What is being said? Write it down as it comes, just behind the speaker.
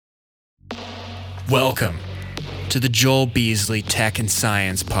Welcome to the Joel Beasley Tech and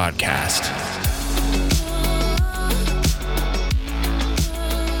Science Podcast.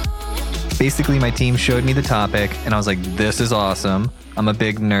 Basically, my team showed me the topic, and I was like, this is awesome. I'm a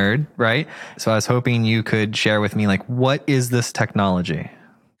big nerd, right? So I was hoping you could share with me, like, what is this technology?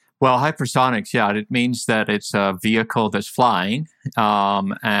 Well, hypersonics, yeah, it means that it's a vehicle that's flying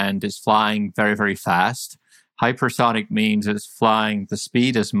and is flying very, very fast. Hypersonic means it's flying, the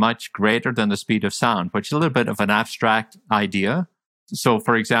speed is much greater than the speed of sound, which is a little bit of an abstract idea. So,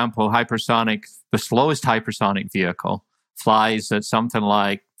 for example, hypersonic, the slowest hypersonic vehicle flies at something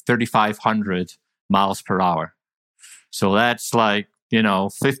like 3,500 miles per hour. So that's like,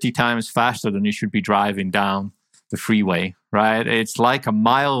 50 times faster than you should be driving down the freeway, right? It's like a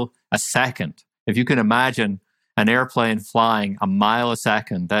mile a second. If you can imagine an airplane flying a mile a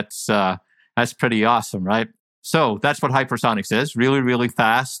second, that's pretty awesome, right? So that's what hypersonics is, really, really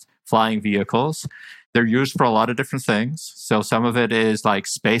fast flying vehicles. They're used for a lot of different things. So some of it is like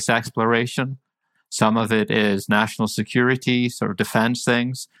space exploration. Some of it is national security, sort of defense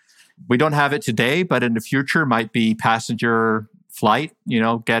things. We don't have it today, but in the future might be passenger flight,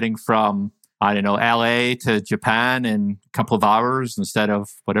 getting from, LA to Japan in a couple of hours instead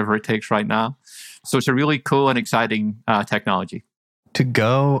of whatever it takes right now. So it's a really cool and exciting technology. To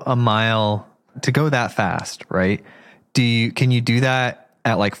go a mile, to go that fast, right? Can you do that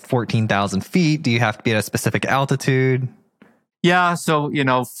at like 14,000 feet? Do you have to be at a specific altitude? Yeah, so,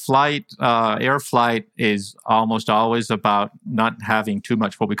 air flight is almost always about not having too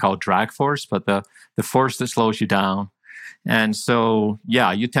much what we call drag force, but the force that slows you down. And so,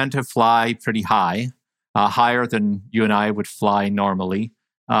 yeah, you tend to fly pretty high, higher than you and I would fly normally,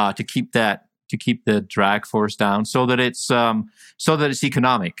 to keep the drag force down, so that it's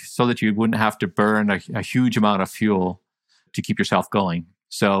economic, so that you wouldn't have to burn a huge amount of fuel to keep yourself going.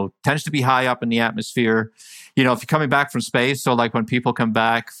 So tends to be high up in the atmosphere. If you're coming back from space, so like when people come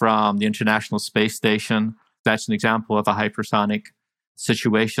back from the International Space Station, that's an example of a hypersonic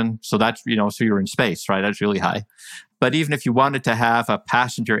situation. So that's, so you're in space, right? That's really high. But even if you wanted to have a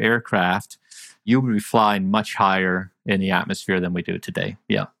passenger aircraft, you would be flying much higher in the atmosphere than we do today.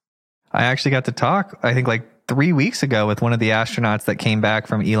 Yeah. I actually got to talk, I think like 3 weeks ago, with one of the astronauts that came back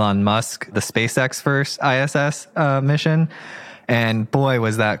from Elon Musk, the SpaceX first ISS mission. And boy,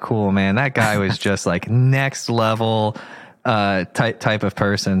 was that cool, man. That guy was just like next level type of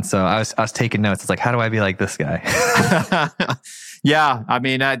person. So I was taking notes. It's like, how do I be like this guy? Yeah, I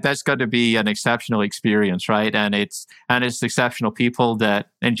mean, that's got to be an exceptional experience, right? And it's exceptional people that,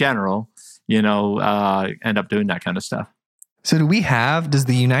 in general, end up doing that kind of stuff. So does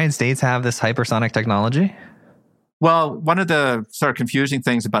the United States have this hypersonic technology? Well, one of the sort of confusing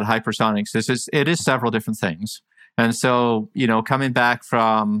things about hypersonics is it is several different things. And so, coming back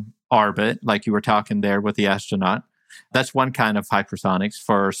from orbit, like you were talking there with the astronaut, that's one kind of hypersonics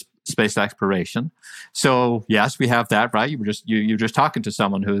for space exploration. So yes, we have that, right? You're just talking to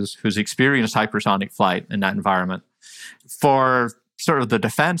someone who's experienced hypersonic flight in that environment. For sort of the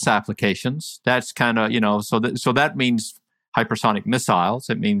defense applications, that's kind of, so that means hypersonic missiles.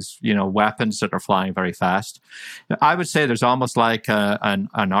 It means, weapons that are flying very fast. I would say there's almost like an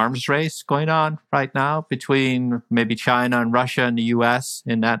arms race going on right now between maybe China and Russia and the US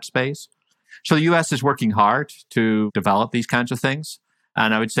in that space. So the US is working hard to develop these kinds of things.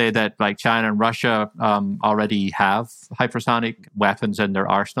 And I would say that like China and Russia already have hypersonic weapons in their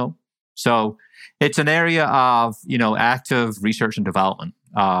arsenal. So it's an area of, active research and development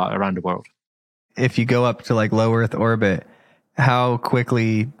around the world. If you go up to like low Earth orbit, how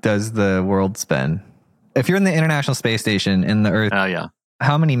quickly does the world spin? If you're in the International Space Station in the Earth,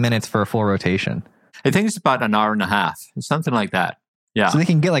 how many minutes for a full rotation? I think it's about an hour and a half. It's something like that. Yeah. So they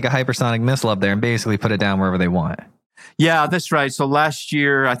can get like a hypersonic missile up there and basically put it down wherever they want. Yeah, that's right. So last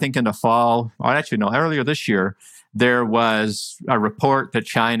year, I think in the fall, or actually no, earlier this year, there was a report that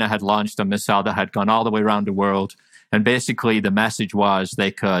China had launched a missile that had gone all the way around the world. And basically the message was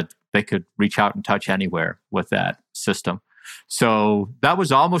they could reach out and touch anywhere with that system. So that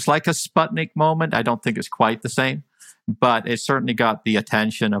was almost like a Sputnik moment. I don't think it's quite the same, but it certainly got the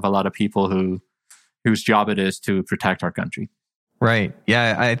attention of a lot of people whose job it is to protect our country. Right.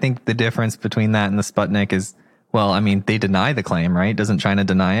 Yeah, I think the difference between that and the Sputnik is, well, I mean, they deny the claim, right? Doesn't China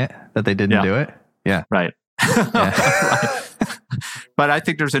deny it that they didn't do it? Yeah. Right. Right. But I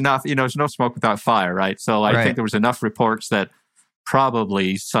think there's enough, there's no smoke without fire, right? So I think there was enough reports that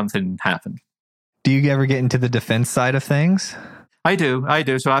probably something happened. Do you ever get into the defense side of things? I do.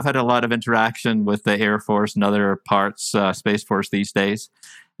 So I've had a lot of interaction with the Air Force and other parts, Space Force these days.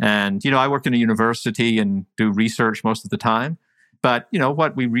 And, I work in a university and do research most of the time. But,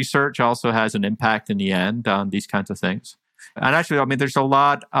 what we research also has an impact in the end on these kinds of things. And actually, there's a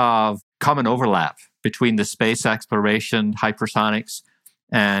lot of common overlap between the space exploration hypersonics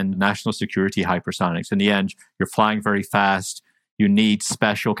and national security hypersonics. In the end, you're flying very fast. You need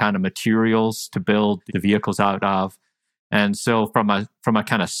special kind of materials to build the vehicles out of. And so from a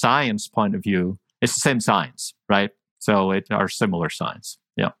kind of science point of view, it's the same science, right? So it are similar science.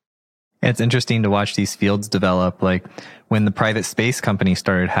 Yeah. It's interesting to watch these fields develop. Like when the private space companies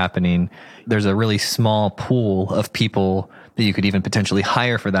started happening, there's a really small pool of people that you could even potentially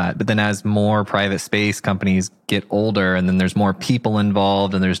hire for that. But then as more private space companies get older and then there's more people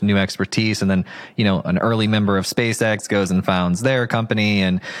involved and there's new expertise, and then, an early member of SpaceX goes and founds their company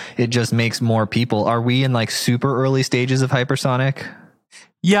and it just makes more people. Are we in like super early stages of hypersonic?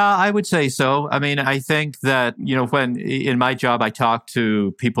 Yeah, I would say so. I think that, when in my job, I talk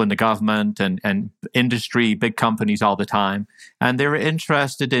to people in the government and industry, big companies all the time, and they're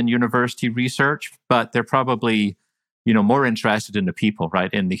interested in university research, but they're probably, more interested in the people,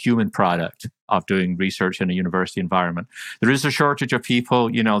 right? In the human product of doing research in a university environment. There is a shortage of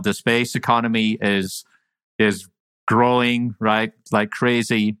people. The space economy is growing, right? Like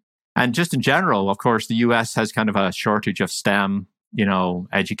crazy. And just in general, of course, the US has kind of a shortage of STEM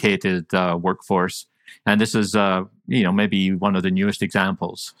educated workforce. And this is, maybe one of the newest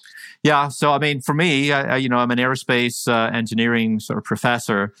examples. Yeah. So, for me, I'm an aerospace engineering sort of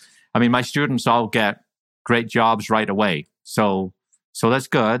professor. My students all get great jobs right away. So that's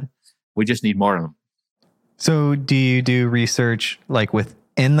good. We just need more of them. So do you do research like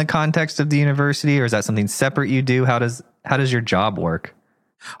within the context of the university, or is that something separate you do? How does your job work?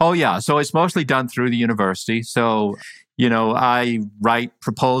 Oh, yeah. So it's mostly done through the university. So I write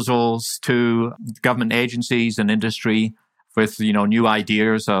proposals to government agencies and industry with, new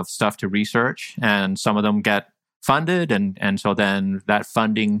ideas of stuff to research. And some of them get funded. And so then that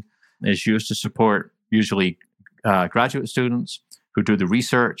funding is used to support usually graduate students who do the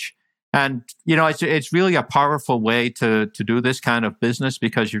research. And, it's really a powerful way to do this kind of business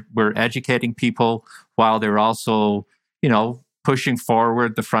because we're educating people while they're also, pushing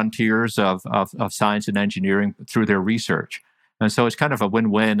forward the frontiers of science and engineering through their research. And so it's kind of a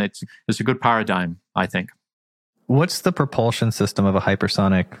win-win. It's a good paradigm, I think. What's the propulsion system of a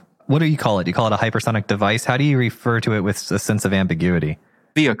hypersonic? What do you call it? Do you call it a hypersonic device? How do you refer to it with a sense of ambiguity?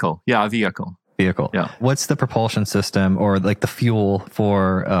 Vehicle. Yeah, a vehicle. Yeah. What's the propulsion system or like the fuel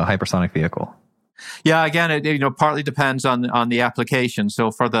for a hypersonic vehicle? Yeah, again, it partly depends on the application. So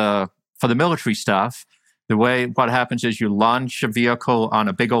for the military stuff, what happens is you launch a vehicle on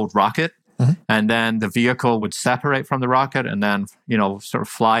a big old rocket, mm-hmm. and then the vehicle would separate from the rocket and then, sort of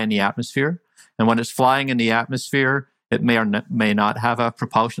fly in the atmosphere. And when it's flying in the atmosphere, it may or may not have a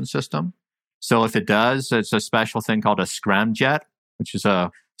propulsion system. So if it does, it's a special thing called a scramjet, which is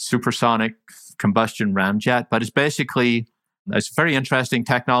a supersonic combustion ramjet. But it's very interesting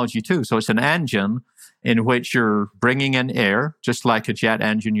technology too. So it's an engine in which you're bringing in air, just like a jet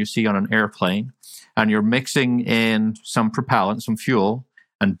engine you see on an airplane, and you're mixing in some propellant, some fuel,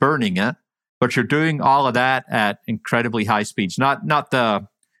 and burning it. But you're doing all of that at incredibly high speeds, not the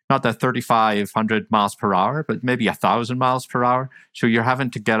 3,500 miles per hour, but maybe 1,000 miles per hour. So you're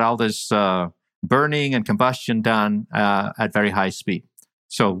having to get all this burning and combustion done at very high speed.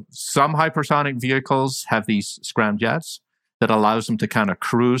 So some hypersonic vehicles have these scramjets that allows them to kind of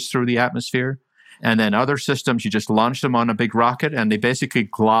cruise through the atmosphere. And then other systems, you just launch them on a big rocket and they basically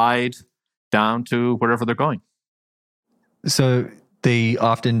glide down to wherever they're going. So they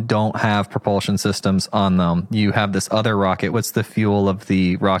often don't have propulsion systems on them. You have this other rocket. What's the fuel of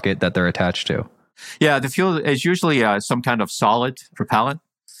the rocket that they're attached to? Yeah, the fuel is usually some kind of solid propellant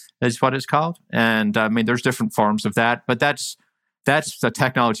is what it's called. And there's different forms of that, but that's the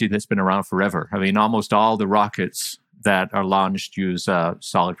technology that's been around forever. Almost all the rockets that are launched use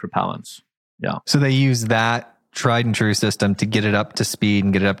solid propellants. Yeah. So they use that tried and true system to get it up to speed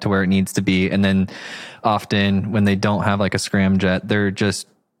and get it up to where it needs to be. And then often when they don't have like a scramjet, they're just,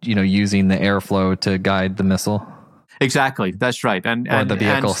 using the airflow to guide the missile. Exactly. That's right. Or the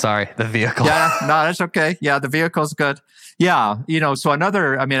vehicle. The vehicle. Yeah, no, that's okay. Yeah, the vehicle's good. Yeah. So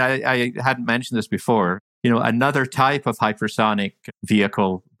another, I hadn't mentioned this before, another type of hypersonic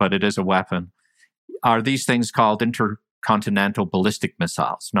vehicle, but it is a weapon, are these things called intercontinental ballistic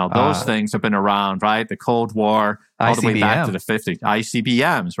missiles. Now, those things have been around, right? The Cold War, all the way back to the 50s.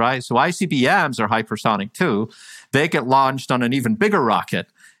 ICBMs, right? So ICBMs are hypersonic too. They get launched on an even bigger rocket,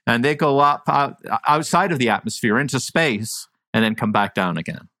 and they go up outside of the atmosphere into space and then come back down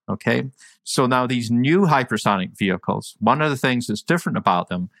again, okay? So now these new hypersonic vehicles, one of the things that's different about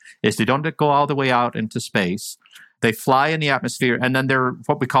them is they don't go all the way out into space. They fly in the atmosphere, and then they're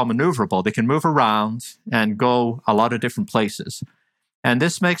what we call maneuverable. They can move around and go a lot of different places. And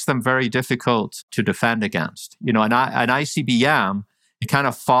this makes them very difficult to defend against. An ICBM, it kind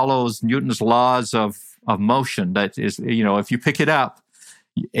of follows Newton's laws of motion. That is, if you pick it up,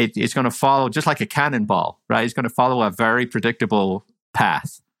 it's going to follow just like a cannonball, right? It's going to follow a very predictable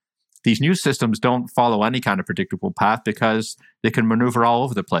path. These new systems don't follow any kind of predictable path because they can maneuver all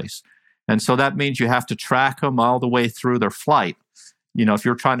over the place. And so that means you have to track them all the way through their flight. If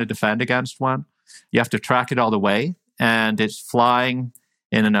you're trying to defend against one, you have to track it all the way. And it's flying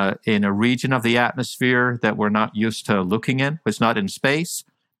in a region of the atmosphere that we're not used to looking in. It's not in space.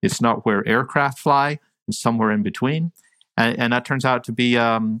 It's not where aircraft fly. It's somewhere in between. And that turns out to be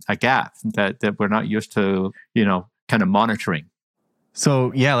a gap that we're not used to, kind of monitoring.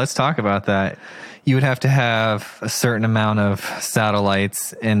 So, yeah, let's talk about that. You would have to have a certain amount of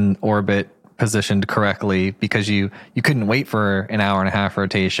satellites in orbit positioned correctly because you couldn't wait for an hour and a half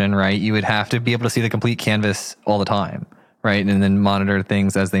rotation, right? You would have to be able to see the complete canvas all the time, right? And then monitor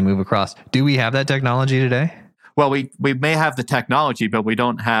things as they move across. Do we have that technology today? Well, we may have the technology, but we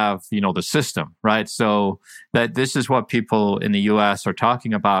don't have, the system, right? So that this is what people in the U.S. are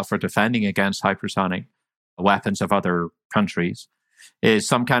talking about for defending against hypersonic weapons of other countries, is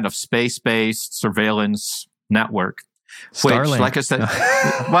some kind of space-based surveillance network. Starlink. Which, like I said,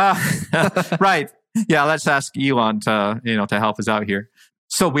 well, right. Yeah, let's ask Elon to help us out here.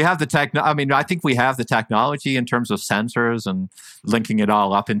 So we have I think we have the technology in terms of sensors and linking it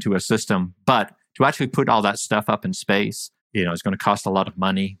all up into a system. But to actually put all that stuff up in space, it's going to cost a lot of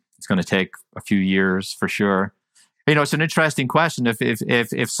money. It's going to take a few years for sure. It's an interesting question.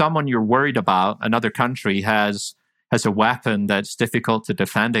 If someone you're worried about, another country has a weapon that's difficult to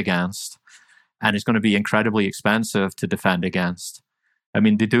defend against, and it's going to be incredibly expensive to defend against. I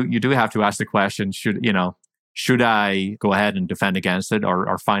mean, you do have to ask the question: should I go ahead and defend against it,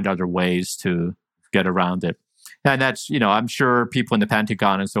 or find other ways to get around it? And that's I'm sure people in the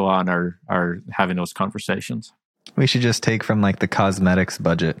Pentagon and so on are having those conversations. We should just take from the cosmetics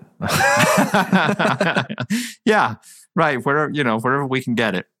budget. Yeah, right. Wherever we can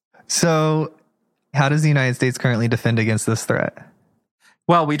get it. So, how does the United States currently defend against this threat?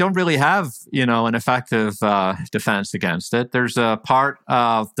 Well, we don't really have, an effective defense against it. There's a part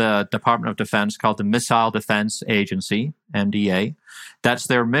of the Department of Defense called the Missile Defense Agency, MDA. That's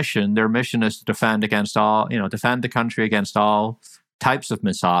their mission. Their mission is to defend the country against all types of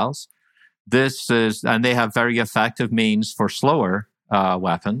missiles. And they have very effective means for slower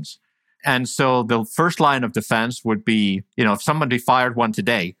weapons. And so the first line of defense would be, if somebody fired one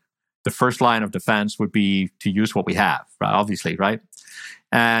today, the first line of defense would be to use what we have, obviously, right?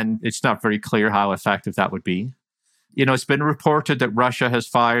 And it's not very clear how effective that would be. It's been reported that Russia has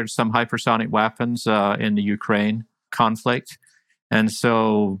fired some hypersonic weapons in the Ukraine conflict. And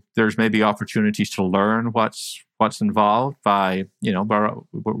so there's maybe opportunities to learn what's involved by,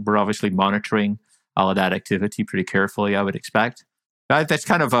 we're obviously monitoring all of that activity pretty carefully, I would expect. That's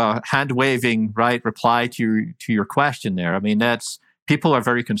kind of a hand-waving, reply to your question there. I mean, people are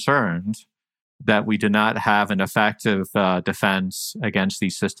very concerned that we do not have an effective defense against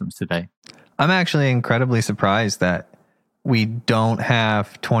these systems today. I'm actually incredibly surprised that we don't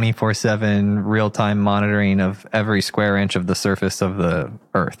have 24/7 real-time monitoring of every square inch of the surface of the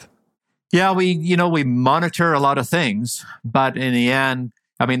Earth. Yeah, we monitor a lot of things, but in the end,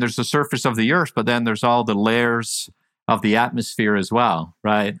 there's the surface of the Earth, but then there's all the layers of the atmosphere as well,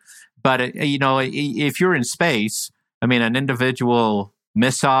 right? But if you're in space, an individual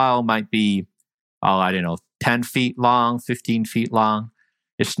missile might be, 10 feet long, 15 feet long.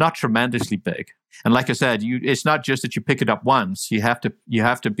 It's not tremendously big. And like I said, it's not just that you pick it up once. You have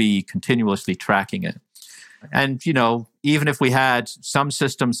to be continuously tracking it. And, even if we had some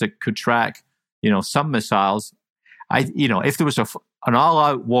systems that could track, some missiles, if there was an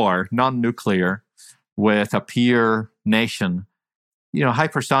all-out war, non-nuclear, with a peer nation,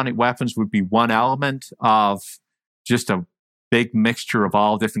 hypersonic weapons would be one element of just a big mixture of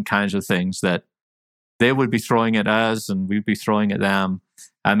all different kinds of things that they would be throwing at us and we'd be throwing at them.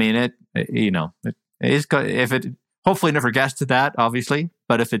 It is, if it hopefully never gets to that, obviously,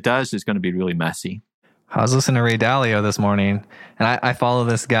 but if it does, it's going to be really messy. I was listening to Ray Dalio this morning, and I follow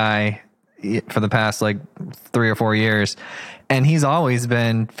this guy for the past 3 or 4 years, and he's always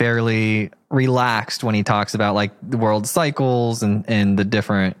been fairly relaxed when he talks about the world cycles and the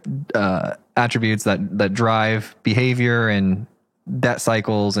different attributes that drive behavior and debt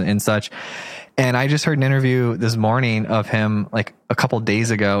cycles and such. And I just heard an interview this morning of him a couple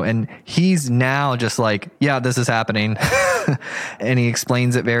days ago, and he's now just yeah, this is happening. And he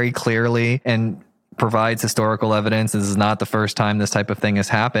explains it very clearly. And provides historical evidence. This is not the first time this type of thing has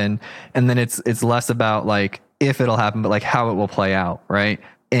happened. And then it's less about like if it'll happen, but like how it will play out, right?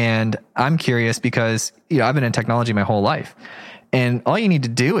 And I'm curious because, I've been in technology my whole life. And all you need to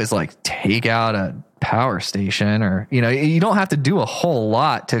do is like take out a power station or, you don't have to do a whole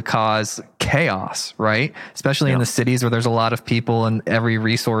lot to cause chaos, right? Especially in the cities where there's a lot of people and every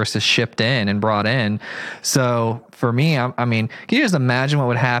resource is shipped in and brought in. So for me, I mean, can you just imagine what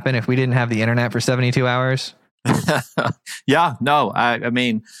would happen if we didn't have the internet for 72 hours? Yeah, no, I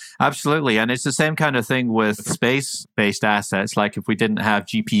mean, absolutely. And it's the same kind of thing with space-based assets. Like if we didn't have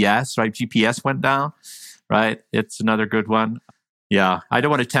GPS, right? GPS went down, right? It's another good one. Yeah, I don't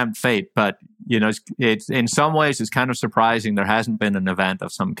want to tempt fate, but it's in some ways it's kind of surprising there hasn't been an event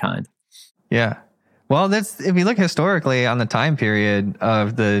of some kind. Yeah. Well, that's if you look historically on the time period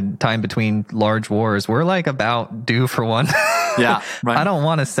of the time between large wars, we're like about due for one. Yeah, right. I don't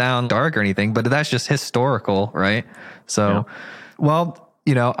want to sound dark or anything, but that's just historical, right? So, well,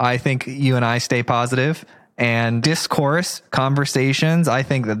 I think you and I stay positive and discourse, conversations. I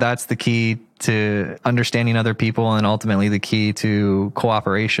think that's the key to understanding other people and ultimately the key to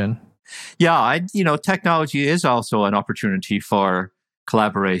cooperation. Yeah, technology is also an opportunity for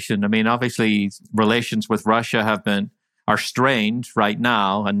collaboration. I mean, obviously, relations with Russia are strained right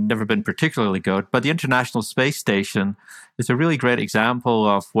now and never been particularly good. But the International Space Station is a really great example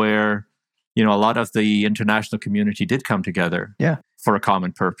of where, a lot of the international community did come together for a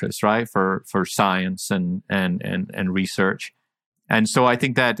common purpose, right? For science and research. And so I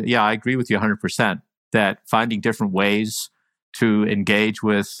think that, I agree with you 100% that finding different ways to engage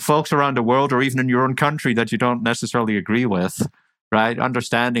with folks around the world or even in your own country that you don't necessarily agree with, right?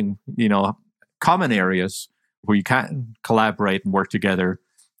 Understanding, common areas where you can collaborate and work together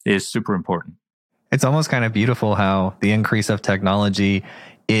is super important. It's almost kind of beautiful how the increase of technology,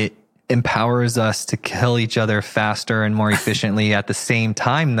 it empowers us to kill each other faster and more efficiently. At the same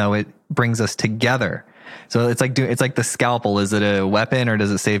time, though, it brings us together. So it's like the scalpel. Is it a weapon or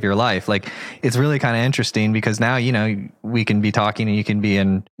does it save your life? Like, it's really kind of interesting because now, we can be talking and you can be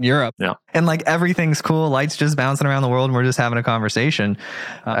in Europe and like everything's cool. Lights just bouncing around the world and we're just having a conversation.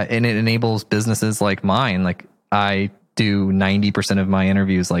 And it enables businesses like mine. Like I do 90% of my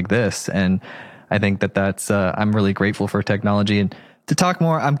interviews like this. And I think that's, I'm really grateful for technology. And to talk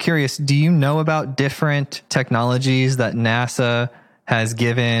more, I'm curious, do you know about different technologies that NASA has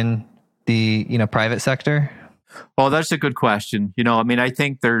given the private sector? Well, that's a good question. I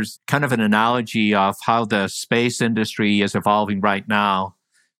think there's kind of an analogy of how the space industry is evolving right now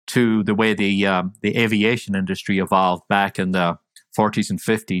to the way the aviation industry evolved back in the 40s and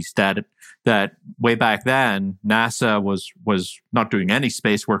 50s. That way back then, NASA was not doing any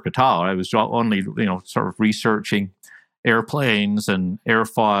space work at all. It was only sort of researching airplanes and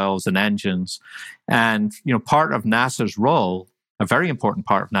airfoils and engines. And part of NASA's role, a very important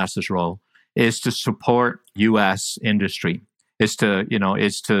part of NASA's role, is to support U.S. industry, is to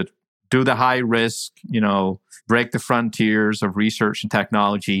do the high risk, break the frontiers of research and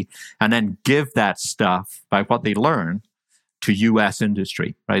technology, and then give that stuff by what they learn to U.S.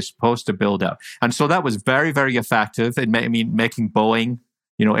 industry, right? It's supposed to build up. And so that was very, very effective in making Boeing,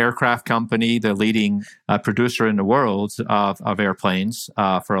 aircraft company, the leading producer in the world of airplanes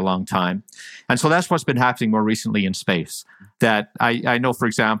for a long time. And so that's what's been happening more recently in space. That I know, for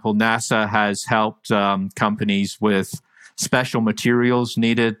example, NASA has helped companies with special materials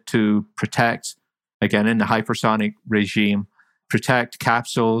needed to protect, again, in the hypersonic regime, protect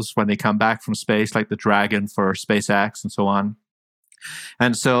capsules when they come back from space, like the Dragon for SpaceX and so on.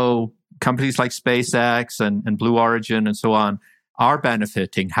 And so companies like SpaceX and Blue Origin and so on have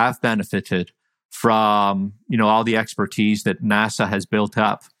benefited from, all the expertise that NASA has built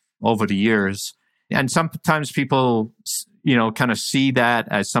up over the years. And sometimes people, kind of see that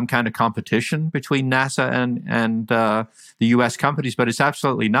as some kind of competition between NASA and the U.S. companies, but it's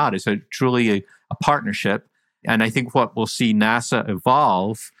absolutely not. It's truly a partnership. And I think what we'll see NASA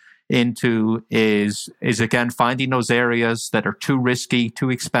evolve into is again, finding those areas that are too risky, too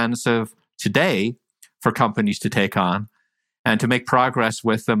expensive today for companies to take on, and to make progress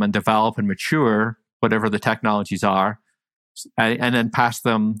with them and develop and mature whatever the technologies are, and then pass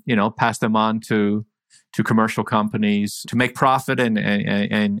them on to commercial companies to make profit and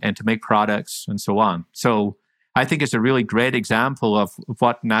to make products and so on. So I think it's a really great example of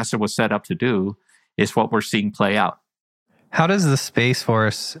what NASA was set up to do is what we're seeing play out. How does the Space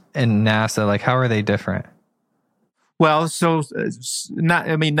Force and NASA, how are they different? Well, so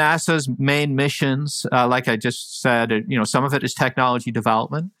NASA's main missions, like I just said, some of it is technology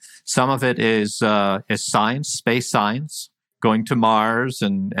development, some of it is science, space science. going to Mars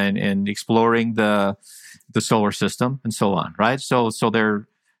and exploring the solar system and so on, right? So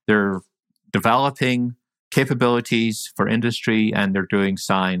they're developing capabilities for industry, and they're doing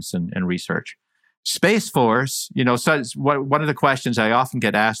science and research. Space Force, so one of the questions I often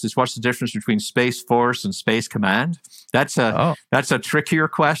get asked is, what's the difference between Space Force and Space Command? That's a trickier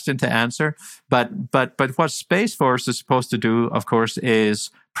question to answer. But what Space Force is supposed to do, of course, is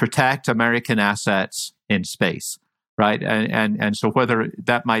protect American assets in space, right? And so whether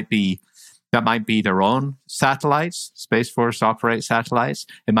that might be their own satellites, Space Force operates satellites.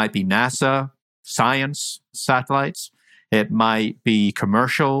 It might be NASA science satellites. It might be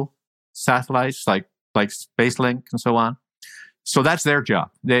commercial satellites like SpaceLink and so on. So that's their job.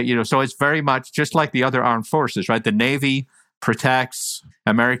 So it's very much just like the other armed forces, right? The Navy protects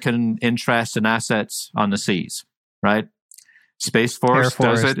American interests and assets on the seas, right? Space Force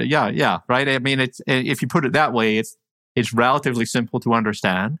does it. Yeah, right. I mean, if you put it that way, it's relatively simple to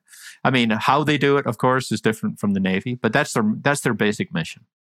understand. I mean, how they do it, of course, is different from the Navy, but that's their basic mission.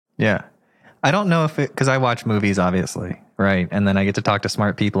 Yeah. I don't know if because I watch movies, obviously, right? And then I get to talk to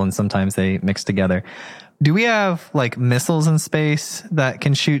smart people, and sometimes they mix together. Do we have like missiles in space that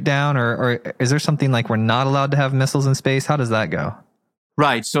can shoot down, or is there something like we're not allowed to have missiles in space? How does that go?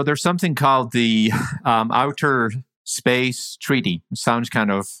 Right. So there's something called the Outer Space Treaty. It sounds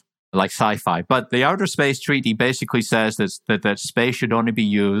kind of like sci-fi, but the Outer Space Treaty basically says that space should only be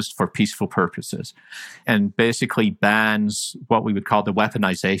used for peaceful purposes, and basically bans what we would call the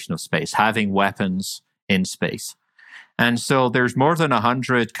weaponization of space, having weapons in space. And so there's more than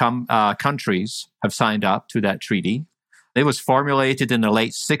 100 countries have signed up to that treaty. It was formulated in the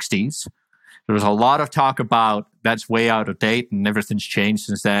late 60s. There was a lot of talk about that's way out of date and everything's changed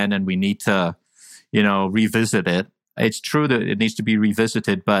since then, and we need to, revisit it. It's true that it needs to be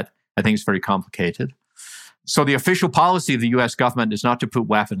revisited, but I think it's very complicated. So the official policy of the U.S. government is not to put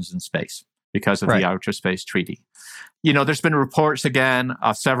weapons in space because of the Outer Space Treaty. There's been reports again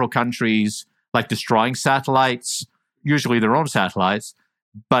of several countries like destroying satellites, usually their own satellites,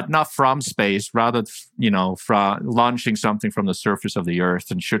 but not from space, rather, from launching something from the surface of the Earth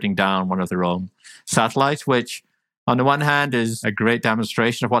and shooting down one of their own satellites, which on the one hand is a great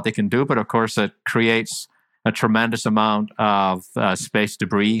demonstration of what they can do, but of course it creates a tremendous amount of space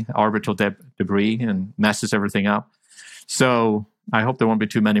debris, orbital debris, and messes everything up. So I hope there won't be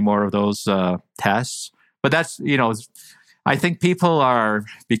too many more of those tests. But that's, I think people are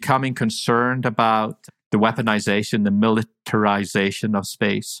becoming concerned about the weaponization, the militarization of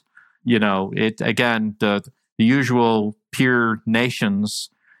space. The usual peer nations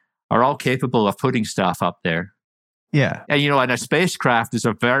are all capable of putting stuff up there. Yeah. And, and a spacecraft is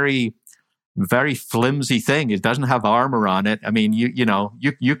a very flimsy thing. It doesn't have armor on it. I mean,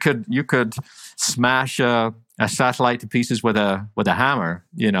 you could smash a satellite to pieces with a hammer.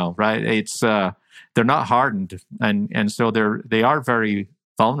 Right? It's they're not hardened, and so they are very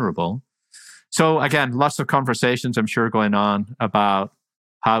vulnerable. So again, lots of conversations I'm sure going on about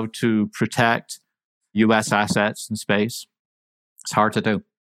how to protect U.S. assets in space. It's hard to do.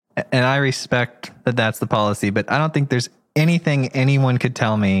 And I respect that that's the policy, but I don't think there's anything anyone could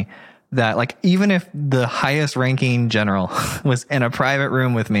tell me that, like, even if the highest ranking general was in a private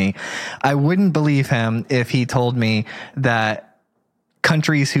room with me, I wouldn't believe him if he told me that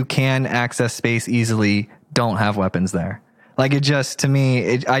countries who can access space easily don't have weapons there. Like, it just, to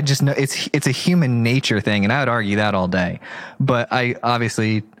me, I just know it's a human nature thing, and I would argue that all day. But I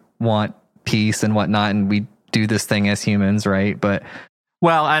obviously want peace and whatnot, and we do this thing as humans, right? But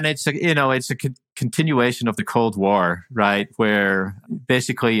and it's a continuation of the Cold War, right? Where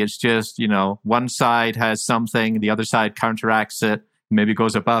basically it's just, one side has something, the other side counteracts it, maybe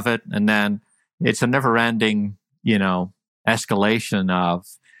goes above it, and then it's a never-ending, escalation of.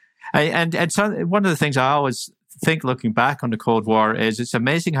 And so one of the things I always think, looking back on the Cold War, is it's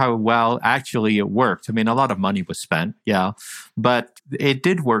amazing how well actually it worked. I mean, a lot of money was spent, yeah, but it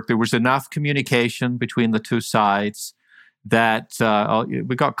did work. There was enough communication between the two sides that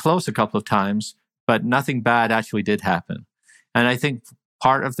we got close a couple of times, but nothing bad actually did happen. And I think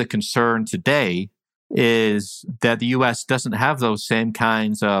part of the concern today is that the U.S. doesn't have those same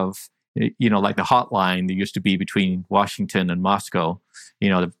kinds of, like the hotline that used to be between Washington and Moscow.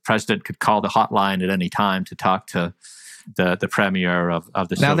 The president could call the hotline at any time to talk to the premier of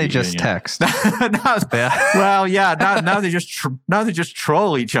the Soviet Now they just Union. text. Well, yeah. Now they just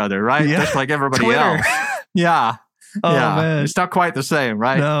troll each other, right? Yeah. Just like everybody Twitter. else. Yeah. Oh, yeah, man. It's not quite the same,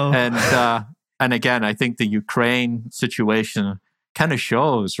 right? No. And again, I think the Ukraine situation kind of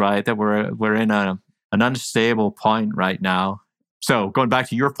shows, right, that we're in an unstable point right now. So going back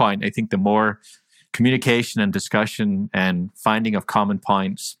to your point, I think the more communication and discussion and finding of common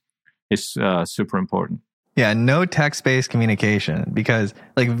points is super important. Yeah, no text-based communication, because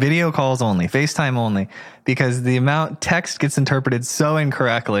like video calls only, FaceTime only, because the amount text gets interpreted so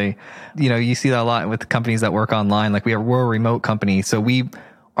incorrectly. You see that a lot with companies that work online. Like we're a remote company, so we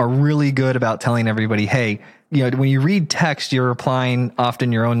are really good about telling everybody, hey, when you read text, you're applying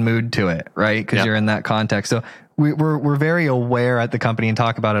often your own mood to it, right? Because you're in that context. So we're very aware at the company and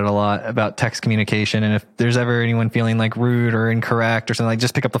talk about it a lot about text communication. And if there's ever anyone feeling like rude or incorrect or something, like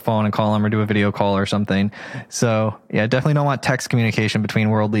just pick up the phone and call them or do a video call or something. So yeah, definitely don't want text communication between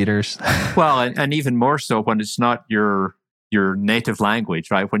world leaders. Well, and even more so when it's not your native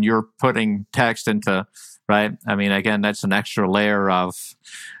language, right? When you're putting text into, right? I mean, again, that's an extra layer of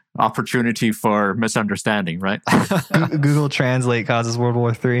opportunity for misunderstanding, right? Google Translate causes World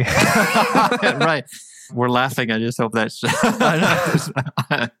War III. Right. We're laughing. I just hope that's...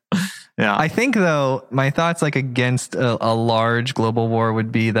 Yeah. I think, though, my thoughts against a large global war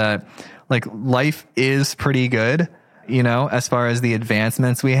would be that life is pretty good, as far as the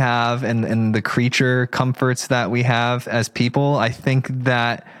advancements we have and the creature comforts that we have as people. I think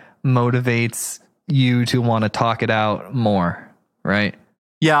that motivates you to want to talk it out more, right?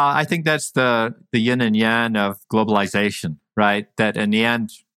 Yeah, I think that's the yin and yang of globalization, right? That in the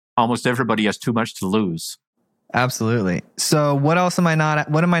end, almost everybody has too much to lose. Absolutely. So what am I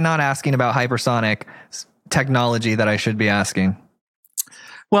not asking about hypersonic technology that I should be asking?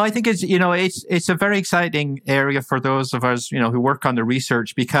 Well, I think it's a very exciting area for those of us, who work on the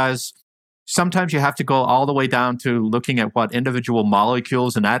research, because sometimes you have to go all the way down to looking at what individual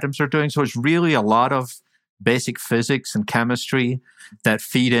molecules and atoms are doing. So it's really a lot of basic physics and chemistry that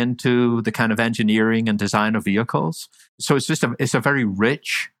feed into the kind of engineering and design of vehicles. So it's a very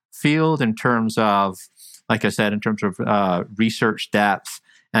rich field in terms of, like I said, in terms of research depth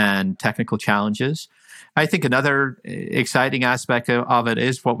and technical challenges. I think another exciting aspect of it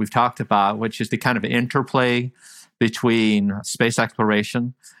is what we've talked about, which is the kind of interplay between space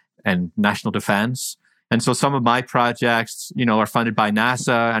exploration and national defense. And so some of my projects, are funded by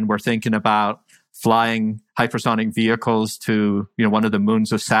NASA, and we're thinking about flying hypersonic vehicles to, one of the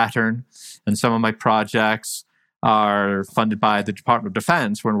moons of Saturn. And some of my projects are funded by the Department of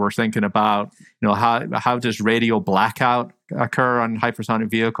Defense, when we're thinking about, how does radio blackout occur on hypersonic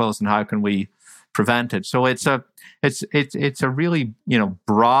vehicles and how can we prevent it? So it's a really,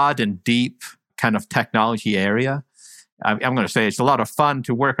 broad and deep kind of technology area. I'm going to say it's a lot of fun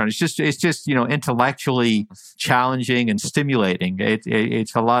to work on. It's just intellectually challenging and stimulating.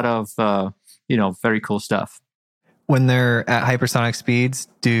 It's a lot of very cool stuff. When they're at hypersonic speeds,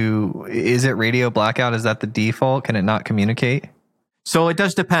 is it radio blackout? Is that the default? Can it not communicate? So it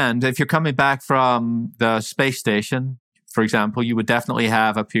does depend. If you're coming back from the space station, for example, you would definitely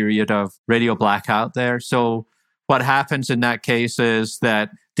have a period of radio blackout there. So what happens in that case is that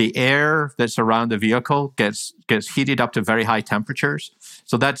the air that's around the vehicle gets heated up to very high temperatures.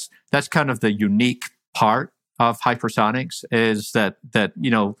 So that's kind of the unique part of hypersonics, is that the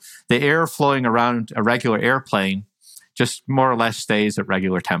air flowing around a regular airplane just more or less stays at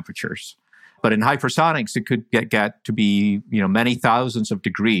regular temperatures. But in hypersonics, it could get to be many thousands of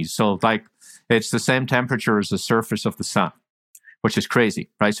degrees. So it's the same temperature as the surface of the sun, which is crazy,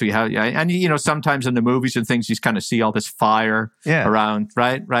 right? So you have, and sometimes in the movies and things, you kind of see all this fire around,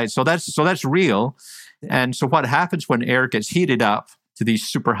 right? So that's real. And so what happens when air gets heated up to these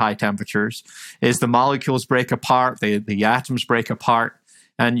super high temperatures is the molecules break apart, the atoms break apart,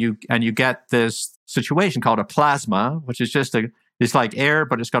 and you get this situation called a plasma, which is it's like air,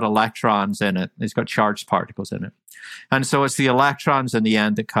 but it's got electrons in it. It's got charged particles in it. And so it's the electrons in the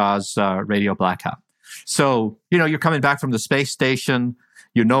end that cause radio blackout. So, you're coming back from the space station,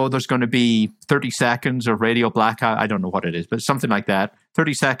 there's going to be 30 seconds of radio blackout. I don't know what it is, but something like that.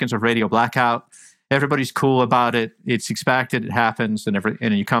 30 seconds of radio blackout. Everybody's cool about it. It's expected. It happens.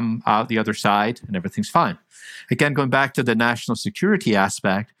 And you come out the other side and everything's fine. Again, going back to the national security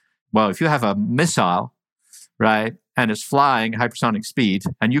aspect, well, if you have a missile, right, and it's flying hypersonic speed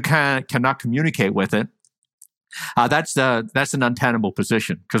and you cannot communicate with it, that's an untenable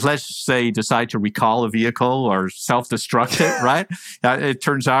position. Because let's say you decide to recall a vehicle or self-destruct it, right? It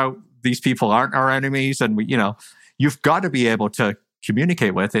turns out these people aren't our enemies, and you've got to be able to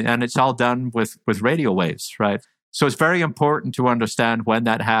communicate with it, and it's all done with radio waves, right? So it's very important to understand when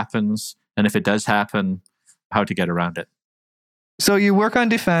that happens, and if it does happen, how to get around it. So you work on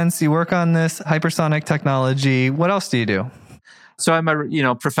defense, you work on this hypersonic technology. What else do you do? So I'm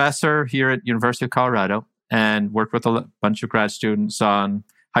a professor here at University of Colorado, and work with a bunch of grad students on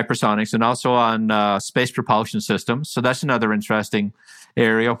hypersonics, and also on space propulsion systems. So that's another interesting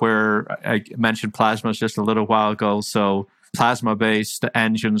area where I mentioned plasmas just a little while ago. So plasma-based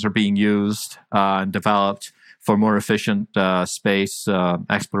engines are being used and developed for more efficient space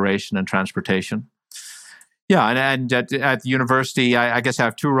exploration and transportation. Yeah, and at the university, I guess I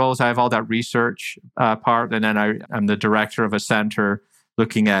have two roles. I have all that research part, and then I'm the director of a center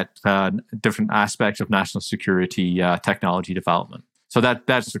looking at different aspects of national security technology development. So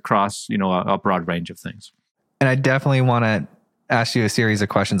that's across a broad range of things. And I definitely want to ask you a series of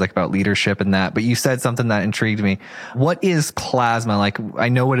questions like about leadership and that, but you said something that intrigued me. What is plasma? Like, I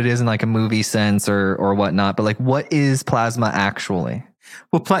know what it is in like a movie sense or whatnot, but like, what is plasma actually?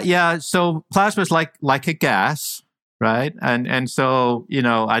 Well, so plasma is like a gas, right? And so,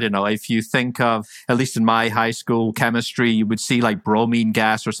 I don't know, if you think of, at least in my high school chemistry, you would see like bromine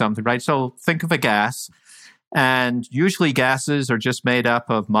gas or something, right? So think of a gas, and usually gases are just made up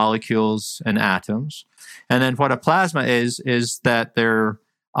of molecules and atoms. And then what a plasma is that there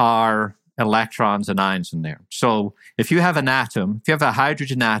are electrons and ions in there. So if you have an atom, if you have a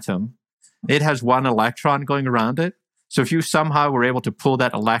hydrogen atom, it has one electron going around it. So if you somehow were able to pull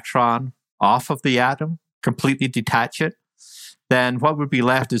that electron off of the atom, completely detach it, then what would be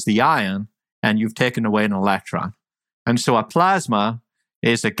left is the ion, and you've taken away an electron. And so a plasma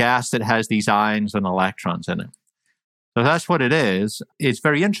is a gas that has these ions and electrons in it. So that's what it is. It's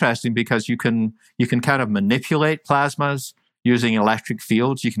very interesting because you can kind of manipulate plasmas using electric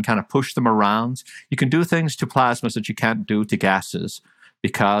fields. You can kind of push them around. You can do things to plasmas that you can't do to gases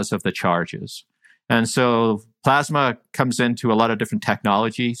because of the charges. And so plasma comes into a lot of different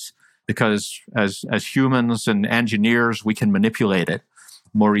technologies because as humans and engineers, we can manipulate it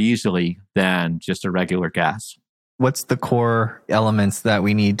more easily than just a regular gas. What's the core elements that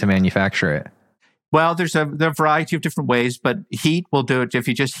we need to manufacture it? Well, there's a variety of different ways, but heat will do it. If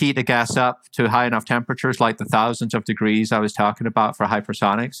you just heat a gas up to high enough temperatures, like the thousands of degrees I was talking about for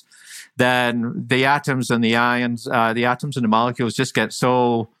hypersonics, then the atoms and the ions, the atoms and the molecules just get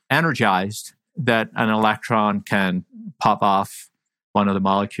so energized that an electron can pop off one of the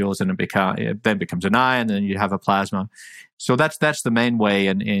molecules, and it then becomes an ion, and then you have a plasma. So that's the main way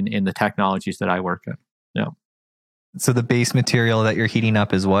in the technologies that I work in. Yeah. So the base material that you're heating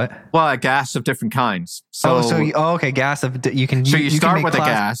up is what? Well, a gas of different kinds. Okay, gas of you can. So you start with a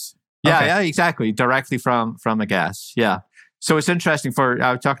gas. Yeah, okay. Yeah, exactly, directly from a gas. Yeah. So it's interesting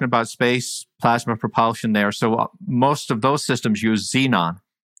I was talking about space plasma propulsion there. So most of those systems use xenon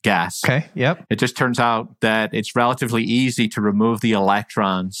gas. Okay. Yep. It just turns out that it's relatively easy to remove the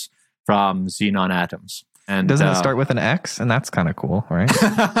electrons from xenon atoms. And doesn't it start with an X? And that's kind of cool, right?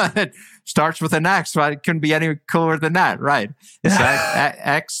 It starts with an X, right? It couldn't be any cooler than that, right?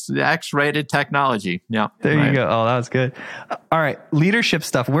 It's X-rated technology. Yeah. There you go. Oh, that was good. All right. Leadership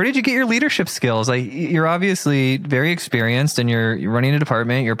stuff. Where did you get your leadership skills? Like, you're obviously very experienced and you're running a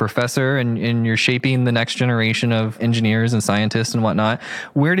department, you're a professor, and you're shaping the next generation of engineers and scientists and whatnot.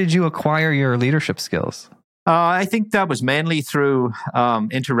 Where did you acquire your leadership skills? I think that was mainly through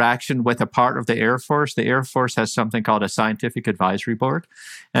interaction with a part of the Air Force. The Air Force has something called a scientific advisory board.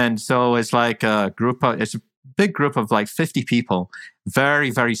 And so it's like it's a big group of like 50 people, very,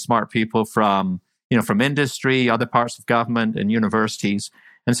 very smart people from industry, other parts of government and universities.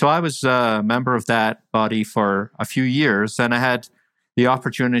 And so I was a member of that body for a few years, and I had the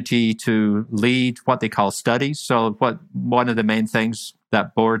opportunity to lead what they call studies. So one of the main things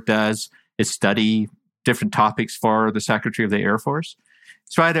that board does is study different topics for the Secretary of the Air Force.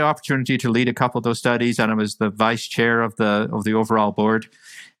 So I had the opportunity to lead a couple of those studies, and I was the vice chair of the overall board.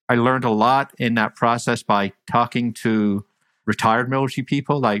 I learned a lot in that process by talking to retired military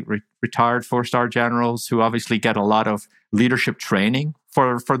people, like retired 4-star generals, who obviously get a lot of leadership training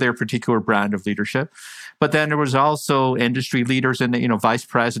for their particular brand of leadership. But then there was also industry leaders and vice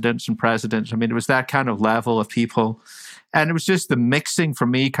presidents and presidents. I mean, it was that kind of level of people, and it was just the mixing for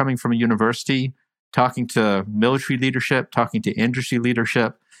me coming from a university. Talking to military leadership, talking to industry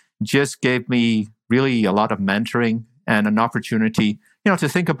leadership, just gave me really a lot of mentoring and an opportunity, to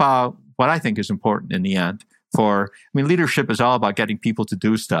think about what I think is important in the end. Leadership is all about getting people to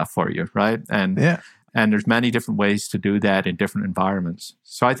do stuff for you, right? And there's many different ways to do that in different environments.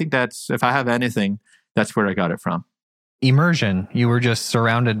 So I think if I have anything, that's where I got it from. Immersion. You were just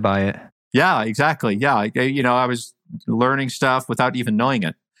surrounded by it. Yeah, exactly. Yeah. I was learning stuff without even knowing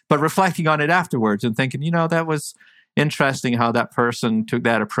it. But reflecting on it afterwards and thinking, that was interesting how that person took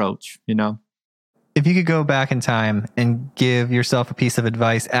that approach, If you could go back in time and give yourself a piece of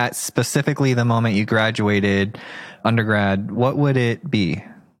advice at specifically the moment you graduated undergrad, what would it be?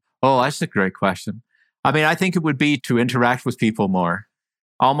 Oh, that's a great question. I think it would be to interact with people more.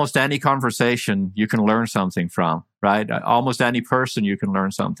 almost any conversation you can learn something from, right? Almost any person you can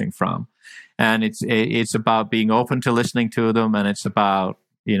learn something from. And it's about being open to listening to them, and it's about,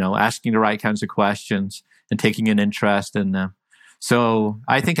 asking the right kinds of questions and taking an interest in them. So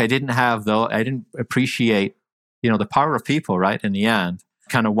I think I didn't appreciate, the power of people, right? In the end,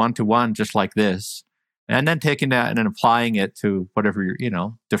 kind of one-to-one, just like this. And then taking that and then applying it to whatever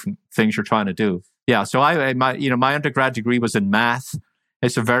different things you're trying to do. Yeah. So my undergrad degree was in math.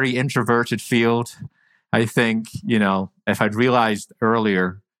 It's a very introverted field. I think, if I'd realized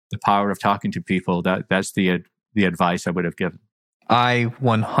earlier the power of talking to people, that's the advice I would have given. I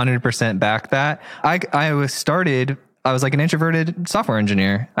 100% back that. I was like an introverted software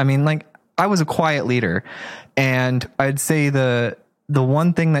engineer. I mean, like, I was a quiet leader. And I'd say the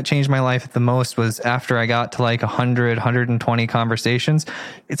one thing that changed my life the most was after I got to like 100, 120 conversations.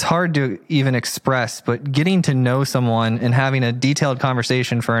 It's hard to even express, but getting to know someone and having a detailed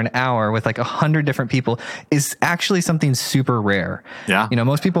conversation for an hour with like 100 different people is actually something super rare. Yeah.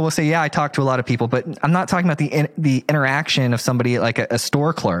 Most people will say, yeah, I talk to a lot of people, but I'm not talking about the interaction of somebody like a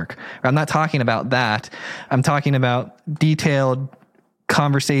store clerk. I'm not talking about that. I'm talking about detailed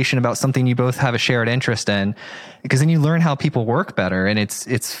conversation about something you both have a shared interest in, because then you learn how people work better, and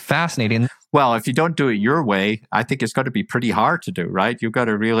it's fascinating. Well, if you don't do it your way, I think it's got to be pretty hard to do, right? You've got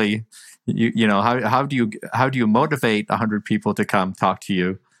to really, how do you motivate 100 people to come talk to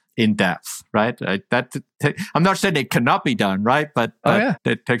you in depth, right? I'm not saying it cannot be done, right? But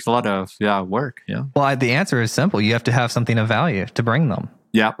it takes a lot of work. Yeah. Well, the answer is simple. You have to have something of value to bring them.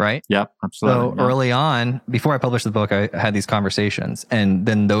 Yeah. Right? Yep. Absolutely. So early on, before I published the book, I had these conversations, and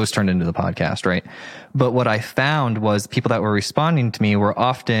then those turned into the podcast, right? But what I found was people that were responding to me were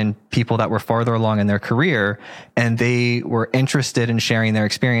often people that were farther along in their career, and they were interested in sharing their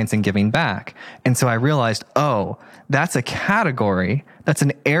experience and giving back. And so I realized, that's a category, that's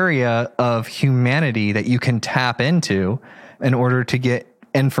an area of humanity that you can tap into in order to get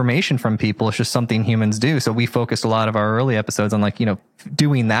information from people. It's just something humans do. So we focused a lot of our early episodes on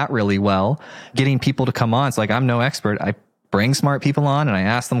doing that really well, getting people to come on. It's like, I'm no expert. I bring smart people on and I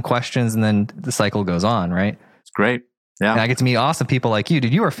ask them questions, and then the cycle goes on, right? It's great. Yeah. And I get to meet awesome people like you.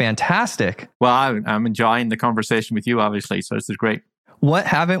 Dude, you are fantastic. Well, I'm enjoying the conversation with you, obviously. So this is great. What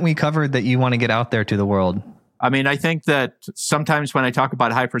haven't we covered that you want to get out there to the world? I mean, I think that sometimes when I talk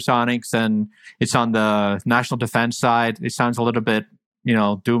about hypersonics and it's on the national defense side, it sounds a little bit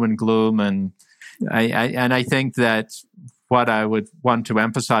doom and gloom. And I think that what I would want to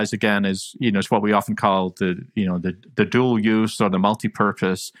emphasize again is, is what we often call the dual use or the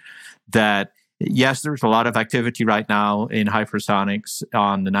multi-purpose. That yes, there's a lot of activity right now in hypersonics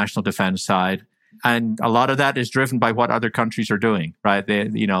on the national defense side. And a lot of that is driven by what other countries are doing, right?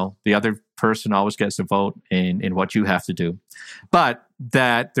 The other person always gets a vote in what you have to do. But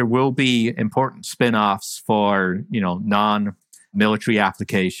that there will be important spin-offs for, non-military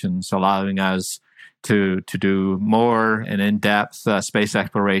applications, allowing us to do more and in-depth space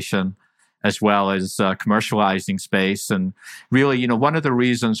exploration, as well as commercializing space. And really, one of the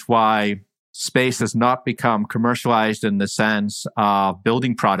reasons why space has not become commercialized in the sense of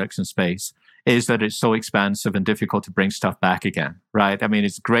building products in space is that it's so expensive and difficult to bring stuff back again, right? I mean,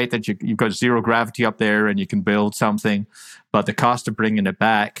 it's great that you've got zero gravity up there and you can build something, but the cost of bringing it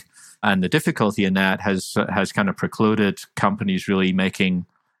back and the difficulty in that has kind of precluded companies really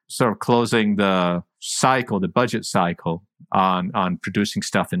closing the cycle, the budget cycle on producing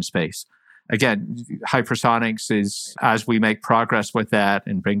stuff in space. Again, hypersonics is, as we make progress with that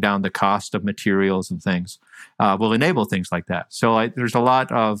and bring down the cost of materials and things, will enable things like that. So there's a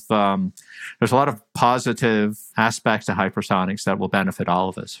lot of positive aspects to hypersonics that will benefit all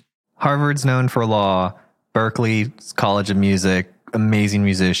of us. Harvard's known for law, Berkeley's College of Music, amazing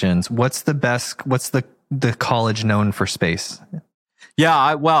musicians. What's the college known for space? Yeah,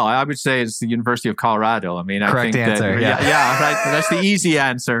 I would say it's the University of Colorado. I mean, Correct answer. Yeah, right. That's the easy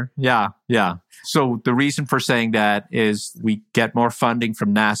answer. Yeah. So the reason for saying that is we get more funding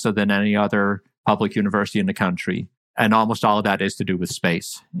from NASA than any other public university in the country. And almost all of that is to do with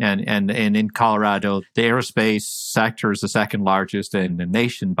space. And in Colorado, the aerospace sector is the second largest in the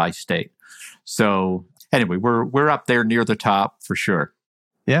nation by state. So anyway, we're up there near the top for sure.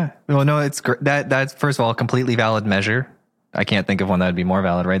 Yeah. Well, no, it's that's first of all a completely valid measure. I can't think of one that would be more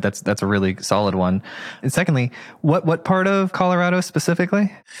valid, right? That's a really solid one. And secondly, what part of Colorado specifically?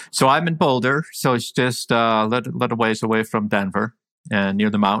 So I'm in Boulder, so it's just a little ways away from Denver and near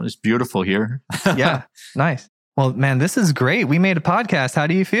the mountains. Beautiful here. Yeah, nice. Well, man, this is great. We made a podcast. How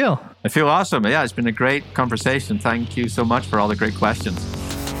do you feel? I feel awesome. Yeah, it's been a great conversation. Thank you so much for all the great questions.